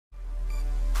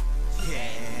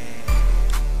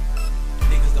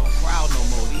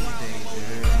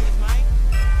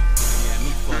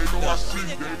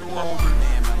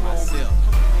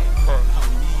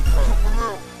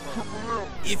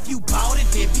If you bout it,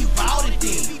 then be bout it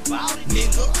then.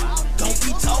 Nigga, don't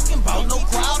be talking about no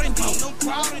crowding then.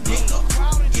 Nigga,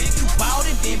 if you bout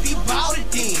it, then be bout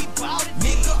it then.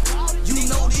 Nigga, you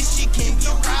know this shit can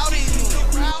get rowdy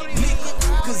then. Nigga,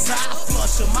 cause I'll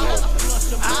flush them out.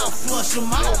 I'll flush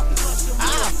them out.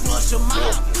 I'll flush them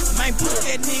out. Man, put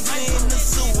that nigga in the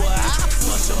sewer. I'll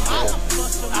flush them out.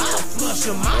 I'll flush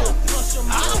them out.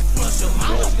 I'll flush them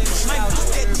out. Man, put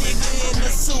that nigga in the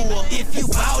sewer. If you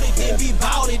bout it, then be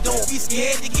bout it. Don't be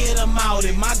scared to get them out.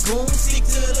 And my goons stick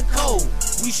to the code.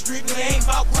 We strictly ain't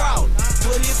bout crowding.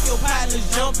 But if your partners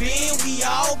jump in, we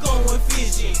all going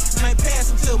fishing. Man, pass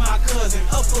him to my cousin.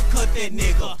 Uppercut that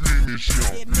nigga.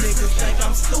 Niggas think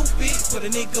I'm stupid, but a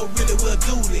nigga really will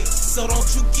do this. So don't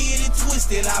you get it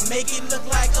twisted. I make it look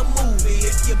like a movie.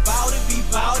 If you bout it, be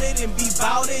bout it, and be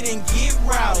bout it, and get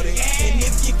routed. And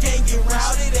if you can't get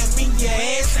routed, that mean your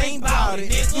ass ain't bout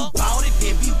it. If you bout it,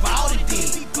 then be bout it then.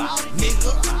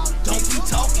 Nigga, don't be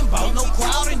talking about no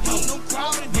crowding then.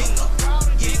 Nigga,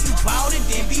 if you bout it,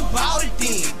 then be bout it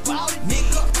then.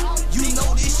 Nigga, you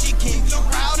know this shit can get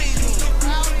rowdy then.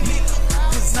 Nigga,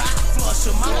 cause I'll flush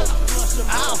them out.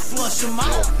 I'll flush them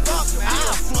out.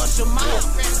 I'll flush them out.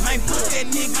 Man, put that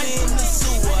nigga in the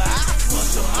sewer. I'll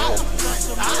flush them out.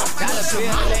 I'll flush them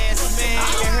out. I'll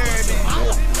flush them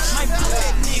out. Man, put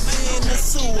that nigga in the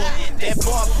sewer. That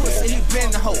boy pussy, he been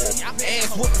the hoe.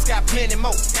 Ass whoopers got plenty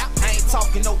more. I ain't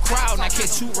talking no crowd, and I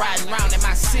catch you riding around in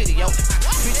my city, yo.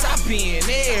 Bitch, I be in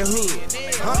every hood.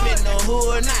 I'm in the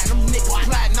hood now. Them niggas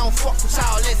plotting on fuck with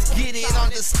y'all. Let's get it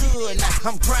understood now.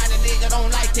 I'm grinding, nigga, don't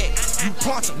like that. You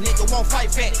punch him, nigga, won't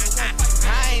fight back.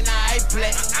 I ain't ice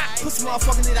black. Put some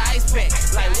motherfuckers in the ice pack.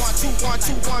 Like 1, 2, 1,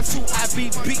 2, 1, 2. I be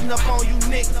beating up on you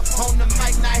niggas. On the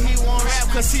mic, now he won't rap,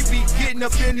 cause he be getting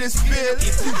up in this field.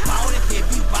 If you bout it, then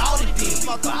be bout it then.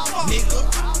 Nigga,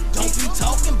 don't be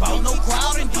talking about no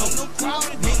crowding then.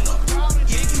 Nigga,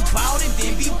 if you bout it,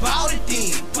 then be bout it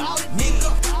then. Nigga,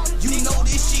 you know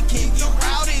this shit can get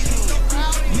rowdy then.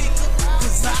 Nigga,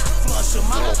 cause I'll flush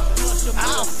them out.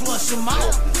 I'll flush them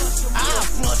out. I'll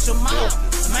flush them out.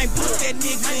 Man, put that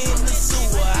nigga in the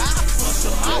sewer. I'll flush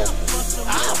them out.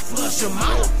 I'll flush them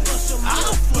out.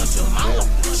 I'll flush them out.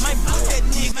 Man, put that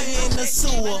nigga in the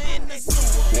sewer.